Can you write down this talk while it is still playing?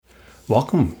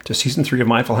Welcome to Season 3 of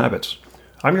Mindful Habits.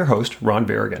 I'm your host, Ron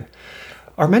Berrigan.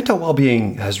 Our mental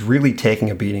well-being has really taken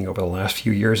a beating over the last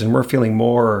few years, and we're feeling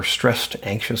more stressed,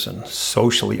 anxious, and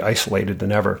socially isolated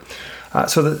than ever.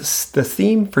 So the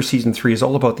theme for Season 3 is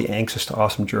all about the anxious to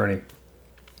awesome journey.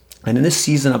 And in this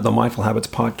season of the Mindful Habits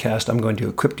podcast, I'm going to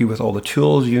equip you with all the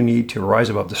tools you need to rise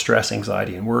above the stress,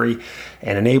 anxiety, and worry,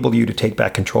 and enable you to take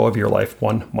back control of your life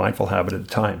one mindful habit at a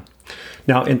time.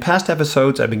 Now, in past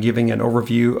episodes, I've been giving an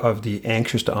overview of the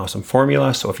Anxious to Awesome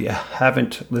formula. So if you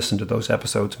haven't listened to those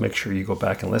episodes, make sure you go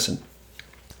back and listen.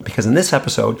 Because in this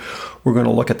episode, we're going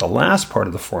to look at the last part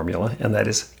of the formula, and that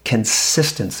is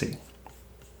consistency.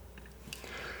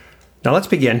 Now, let's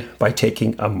begin by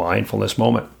taking a mindfulness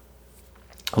moment.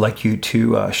 I'd like you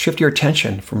to shift your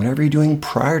attention from whatever you're doing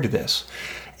prior to this.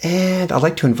 And I'd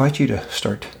like to invite you to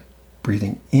start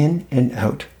breathing in and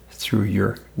out through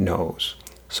your nose.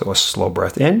 So a slow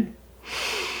breath in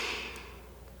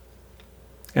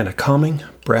and a calming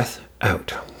breath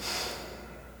out.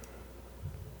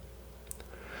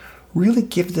 Really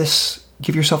give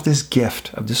yourself this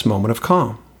gift of this moment of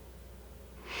calm.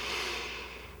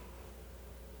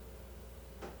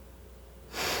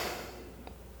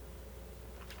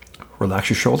 Relax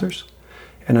your shoulders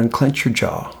and unclench your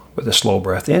jaw with a slow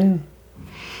breath in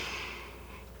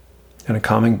and a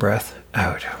calming breath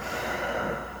out.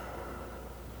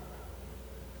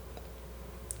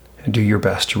 And do your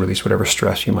best to release whatever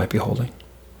stress you might be holding.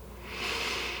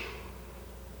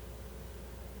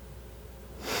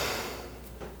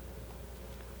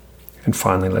 And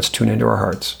finally, let's tune into our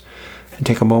hearts and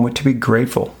take a moment to be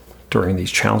grateful during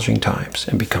these challenging times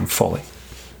and become fully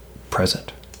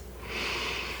present.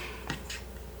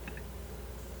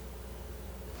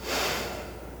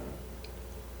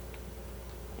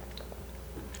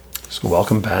 So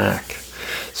welcome back.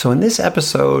 So in this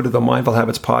episode of the Mindful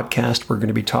Habits podcast, we're going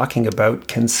to be talking about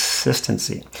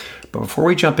consistency. But before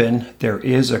we jump in, there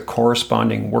is a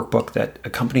corresponding workbook that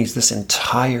accompanies this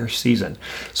entire season.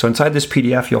 So inside this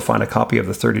PDF, you'll find a copy of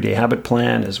the 30-day habit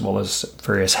plan, as well as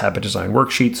various habit design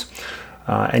worksheets.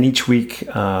 And each week,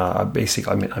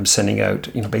 I'm sending out,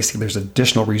 basically there's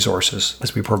additional resources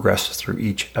as we progress through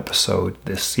each episode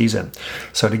this season.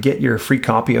 So to get your free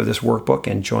copy of this workbook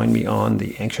and join me on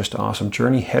the Anxious to Awesome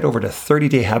journey, head over to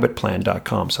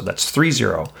 30dayhabitplan.com. So that's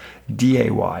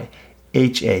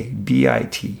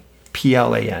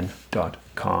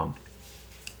 30dayhabitplan.com.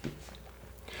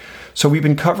 So we've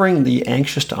been covering the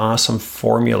Anxious to Awesome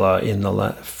formula in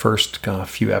the first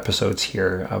few episodes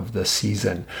here of the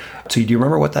season. So do you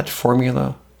remember what that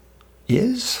formula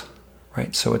is?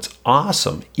 Right? So it's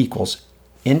awesome equals,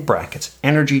 in brackets,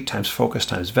 energy times focus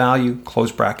times value,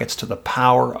 close brackets, to the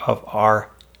power of our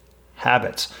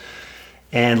habits.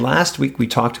 And last week we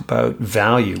talked about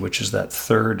value, which is that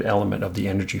third element of the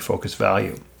energy focus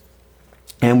value.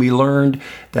 And we learned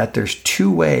that there's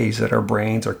two ways that our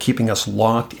brains are keeping us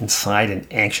locked inside an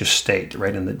anxious state,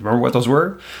 right? And remember what those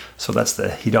were? So that's the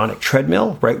hedonic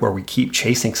treadmill, right? Where we keep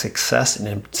chasing success and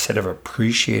instead of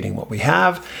appreciating what we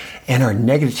have. And our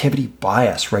negativity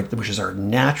bias, right? Which is our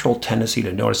natural tendency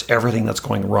to notice everything that's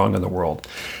going wrong in the world.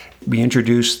 We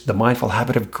introduced the mindful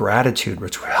habit of gratitude,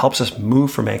 which helps us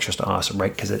move from anxious to awesome,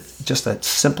 right? Because it's just that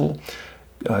simple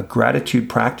gratitude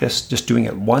practice, just doing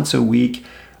it once a week.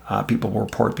 People will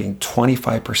report being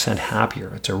 25%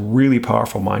 happier. It's a really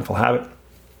powerful mindful habit.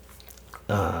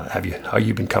 How have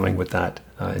you been coming with that,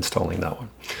 installing that one?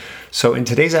 So in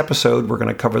today's episode, we're going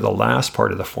to cover the last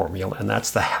part of the formula, and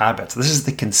that's the habits. This is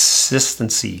the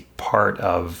consistency part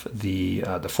of the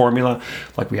formula.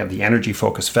 Like we have the energy,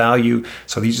 focus, value.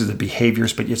 So these are the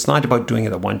behaviors, but it's not about doing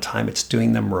it at one time. It's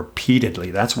doing them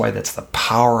repeatedly. That's why that's the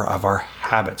power of our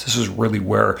habits. This is really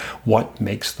what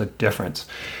makes the difference.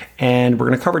 And we're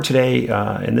going to cover today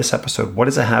in this episode, what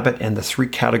is a habit and the three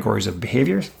categories of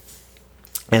behaviors.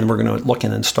 And we're going to look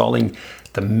at installing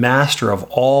the master of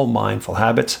all mindful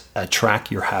habits,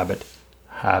 Track Your Habit.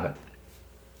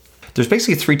 There's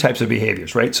basically three types of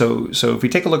behaviors, right? So if we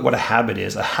take a look at what a habit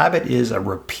is a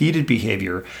repeated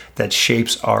behavior that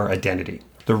shapes our identity.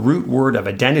 The root word of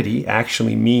identity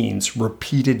actually means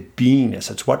repeated beingness.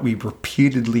 It's what we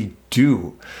repeatedly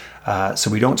do.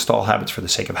 So we don't install habits for the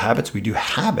sake of habits. We do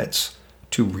habits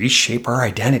to reshape our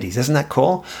identities. Isn't that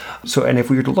cool? So, and if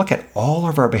we were to look at all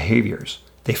of our behaviors,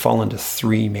 they fall into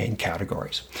three main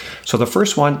categories. So the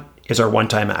first one is our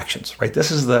one-time actions, right? This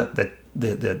is the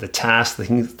tasks,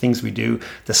 the things we do,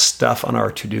 the stuff on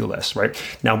our to-do list, right?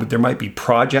 Now, there might be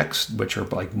projects, which are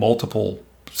like multiple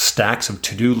stacks of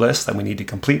to-do lists that we need to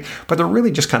complete, but they're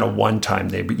really just kind of one time.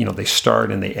 They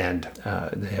start and they end.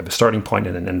 They have a starting point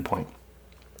and an end point.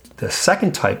 The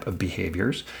second type of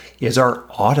behaviors is our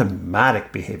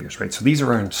automatic behaviors, right? So these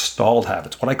are our installed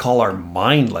habits, what I call our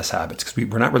mindless habits, because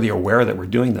we're not really aware that we're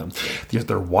doing them.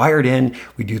 They're wired in.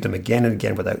 We do them again and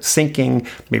again without thinking.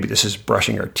 Maybe this is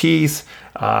brushing our teeth.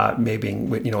 Maybe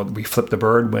we flip the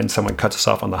bird when someone cuts us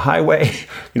off on the highway.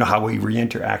 How we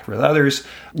interact with others.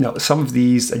 Some of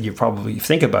these that you probably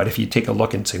think about if you take a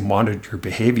look and say monitor your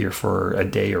behavior for a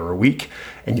day or a week,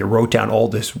 and you wrote down all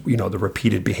this, the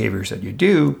repeated behaviors that you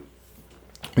do.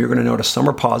 You're going to notice some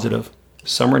are positive,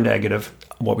 some are negative,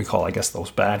 what we call, I guess,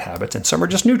 those bad habits, and some are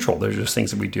just neutral. They're just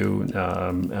things that we do. It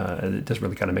doesn't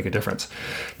really kind of make a difference.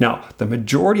 Now, the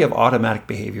majority of automatic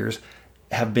behaviors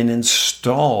have been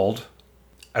installed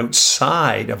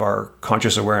outside of our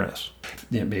conscious awareness.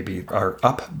 Maybe our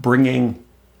upbringing,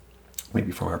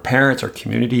 maybe from our parents, our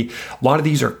community. A lot of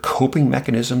these are coping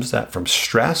mechanisms that from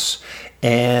stress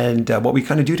and what we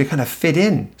kind of do to kind of fit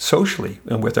in socially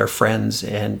and with our friends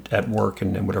and at work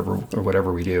and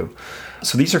whatever we do.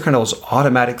 So these are kind of those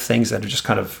automatic things that are just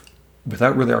kind of,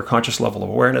 without really our conscious level of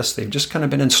awareness, they've just kind of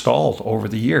been installed over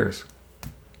the years.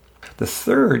 The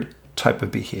third type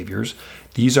of behaviors,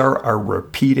 these are our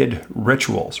repeated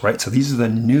rituals, right? So these are the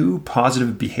new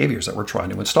positive behaviors that we're trying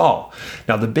to install.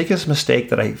 Now, the biggest mistake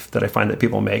that I find that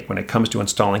people make when it comes to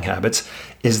installing habits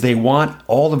is they want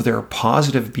all of their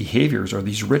positive behaviors or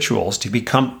these rituals to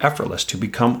become effortless, to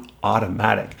become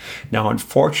automatic. Now,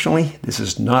 unfortunately, this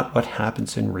is not what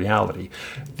happens in reality.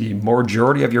 The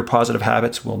majority of your positive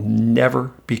habits will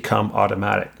never become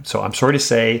automatic. So I'm sorry to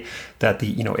say that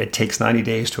it takes 90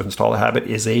 days to install a habit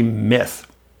is a myth.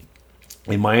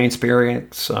 In my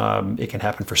experience, it can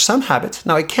happen for some habits.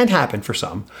 Now, it can happen for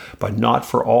some, but not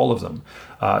for all of them.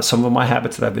 Some of my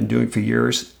habits that I've been doing for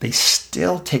years, they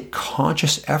still take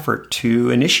conscious effort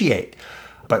to initiate.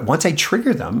 But once I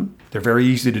trigger them, they're very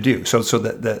easy to do. So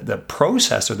the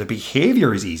process or the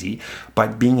behavior is easy,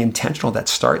 but being intentional,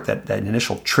 that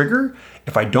initial trigger,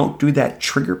 if I don't do that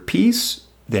trigger piece,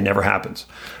 that never happens.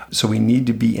 So we need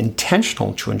to be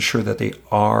intentional to ensure that they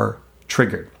are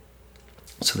triggered.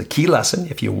 So the key lesson,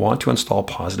 if you want to install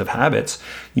positive habits,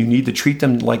 you need to treat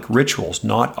them like rituals,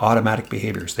 not automatic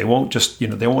behaviors. They won't just, you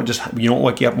don't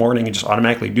wake you up morning and just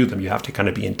automatically do them. You have to kind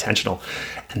of be intentional.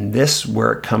 And this,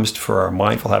 where it comes for our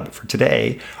mindful habit for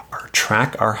today, our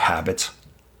track our habits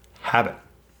habit.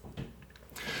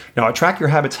 Now, our track your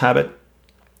habits habit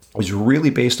is really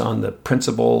based on the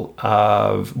principle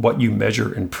of what you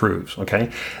measure improves, okay?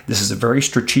 This is a very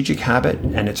strategic habit,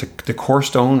 and it's the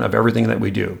cornerstone of everything that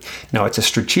we do. Now, it's a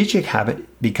strategic habit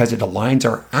because it aligns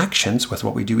our actions with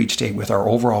what we do each day, with our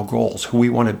overall goals, who we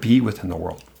want to be within the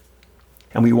world.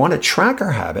 And we want to track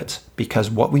our habits because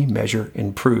what we measure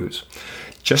improves.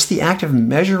 Just the act of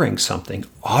measuring something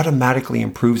automatically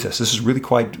improves this. This is really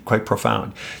quite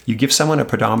profound. You give someone a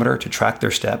pedometer to track their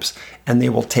steps, and they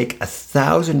will take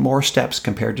 1,000 more steps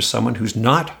compared to someone who's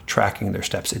not tracking their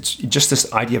steps. It's just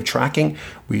this idea of tracking.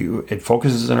 It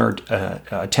focuses on our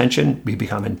attention. We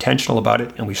become intentional about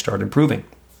it, and we start improving.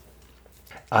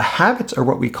 Habits are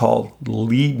what we call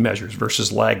lead measures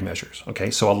versus lag measures.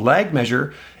 Okay, so a lag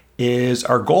measure is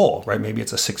our goal, right? Maybe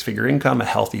it's a 6-figure income, a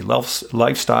healthy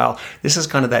lifestyle. This is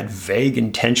kind of that vague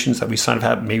intentions that we sort of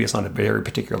have. Maybe it's not a very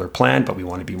particular plan, but we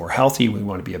want to be more healthy. We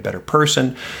want to be a better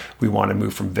person. We want to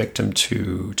move from victim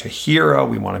to hero.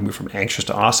 We want to move from anxious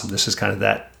to awesome. This is kind of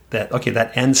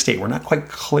that end state. We're not quite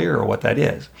clear what that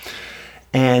is.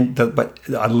 But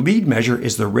a lead measure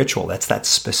is the ritual. That's that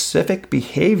specific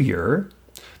behavior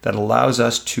that allows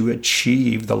us to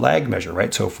achieve the lag measure,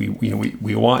 right? So if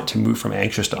we want to move from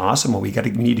anxious to awesome, well, we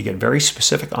need to get very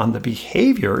specific on the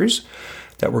behaviors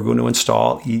that we're going to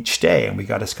install each day, and we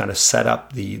got to kind of set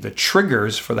up the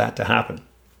triggers for that to happen.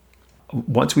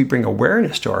 Once we bring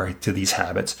awareness to these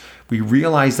habits, we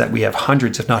realize that we have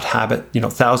hundreds, if not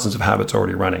thousands of habits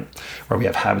already running, where we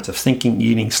have habits of thinking,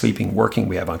 eating, sleeping, working.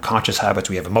 We have unconscious habits.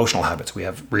 We have emotional habits. We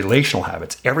have relational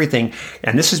habits, everything.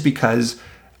 And this is because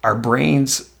our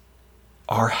brains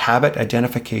are habit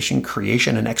identification,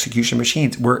 creation, and execution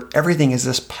machines, where everything is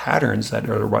this patterns that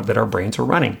our brains are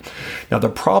running. Now, the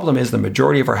problem is the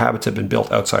majority of our habits have been built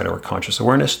outside our conscious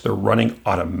awareness. They're running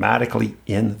automatically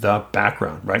in the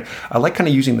background, right? I like kind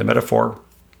of using the metaphor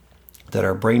that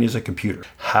our brain is a computer.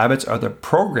 Habits are the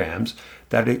programs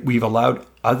that we've allowed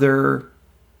other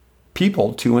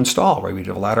people to install, right? We've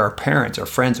allowed our parents, our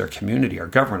friends, our community, our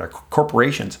government, our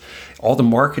corporations, all the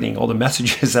marketing, all the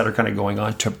messages that are kind of going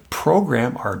on to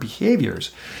program our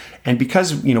behaviors. And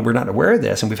because, we're not aware of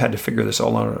this and we've had to figure this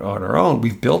all on our own,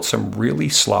 we've built some really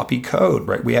sloppy code,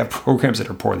 right? We have programs that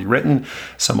are poorly written,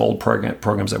 some old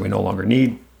programs that we no longer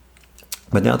need.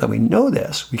 But now that we know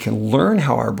this, we can learn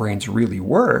how our brains really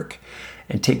work.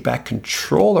 and take back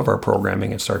control of our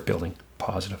programming and start building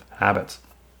positive habits.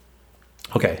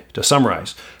 Okay, to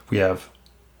summarize, we have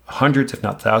hundreds, if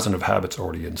not thousands, of habits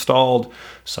already installed.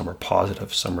 Some are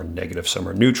positive, some are negative, some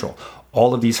are neutral.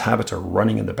 All of these habits are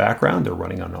running in the background. They're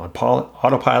running on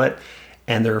autopilot,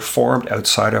 and they're formed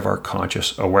outside of our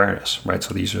conscious awareness, right?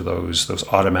 So these are those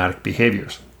automatic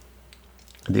behaviors.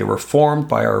 They were formed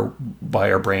by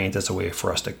our brains as a way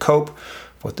for us to cope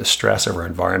with the stress of our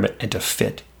environment and to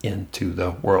fit into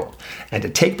the world. And to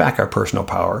take back our personal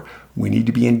power, we need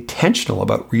to be intentional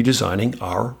about redesigning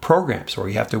our programs, where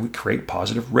we have to create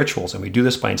positive rituals. And we do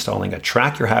this by installing a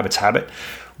track your habits habit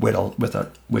which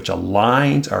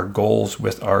aligns our goals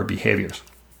with our behaviors.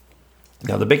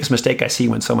 Now, the biggest mistake I see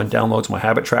when someone downloads my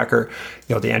habit tracker,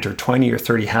 they enter 20 or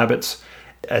 30 habits.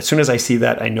 As soon as I see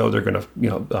that, I know they're going to,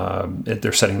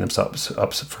 they're setting themselves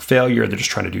up for failure. They're just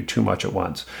trying to do too much at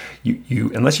once.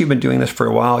 Unless you've been doing this for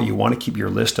a while, you want to keep your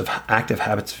list of active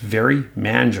habits very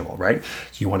manageable, right?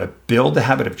 So you want to build the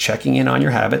habit of checking in on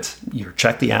your habits. You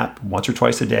check the app once or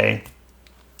twice a day,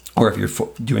 or if you're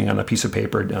doing on a piece of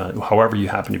paper, however you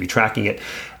happen to be tracking it,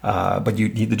 but you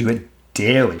need to do it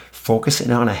daily. Focus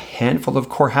in on a handful of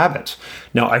core habits.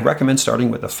 Now, I recommend starting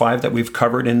with the 5 that we've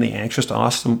covered in the Anxious to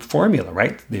Awesome formula,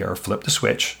 right? They are flip the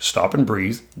switch, stop and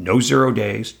breathe, no 0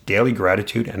 days, daily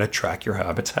gratitude, and a track your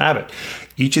habits habit.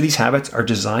 Each of these habits are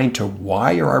designed to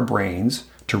wire our brains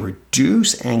to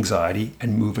reduce anxiety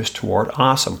and move us toward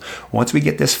awesome. Once we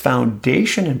get this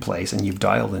foundation in place and you've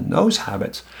dialed in those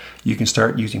habits, you can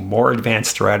start using more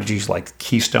advanced strategies like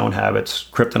keystone habits,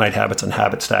 kryptonite habits, and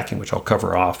habit stacking, which I'll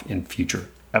cover off in future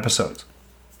episodes.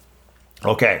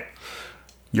 Okay,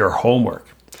 your homework.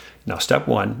 Now, step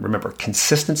 1, remember,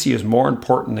 consistency is more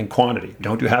important than quantity.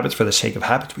 Don't do habits for the sake of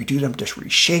habits. We do them to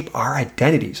reshape our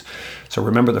identities. So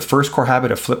remember the first core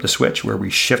habit of flip the switch, where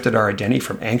we shifted our identity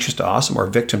from anxious to awesome or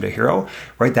victim to hero,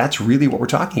 right? That's really what we're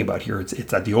talking about here. It's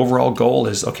that the overall goal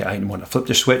is, okay, I want to flip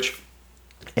the switch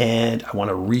and I want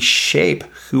to reshape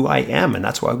who I am. And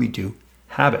that's why we do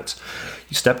habits.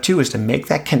 Step 2 is to make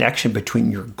that connection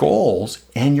between your goals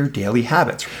and your daily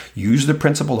habits. Use the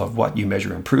principle of what you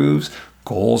measure improves.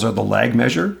 Goals are the lag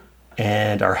measure,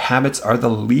 and our habits are the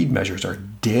lead measures, our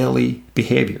daily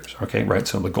behaviors. Okay, right?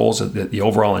 So the goals are the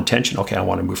overall intention. Okay, I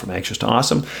want to move from anxious to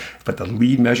awesome, but the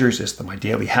lead measures is my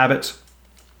daily habits.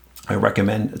 I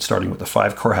recommend starting with the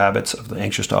 5 core habits of the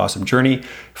Anxious to Awesome journey.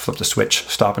 Flip the switch,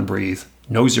 stop and breathe,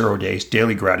 no 0 days,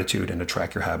 daily gratitude, and a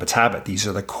track your habits habit. These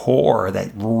are the core that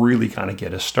really kind of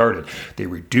get us started. They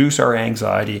reduce our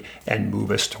anxiety and move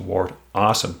us toward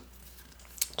awesome.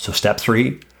 So step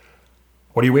 3,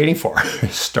 what are you waiting for?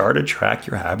 Start a track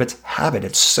your habits habit.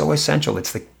 It's so essential.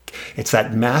 It's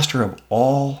that master of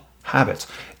all habits.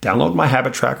 Download my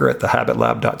habit tracker at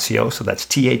thehabitlab.co. So that's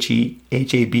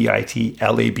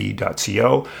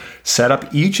thehabitlab.co. Set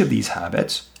up each of these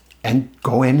habits and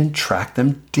go in and track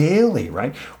them daily,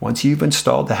 right? Once you've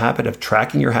installed the habit of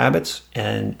tracking your habits,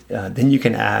 and then you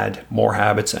can add more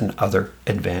habits and other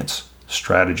advanced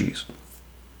strategies.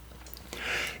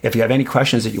 If you have any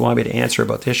questions that you want me to answer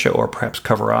about this show or perhaps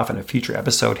cover off in a future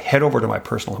episode, head over to my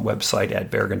personal website at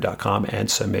berrigan.com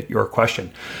and submit your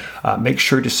question. Make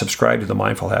sure to subscribe to the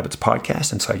Mindful Habits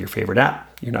podcast inside your favorite app.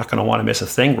 You're not going to want to miss a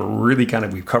thing.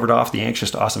 We've covered off the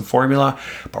Anxious to Awesome formula,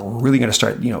 but we're really going to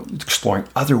start, exploring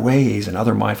other ways and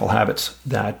other mindful habits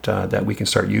that we can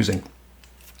start using.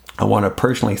 I want to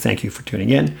personally thank you for tuning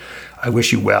in. I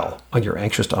wish you well on your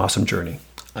Anxious to Awesome journey.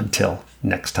 Until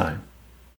next time.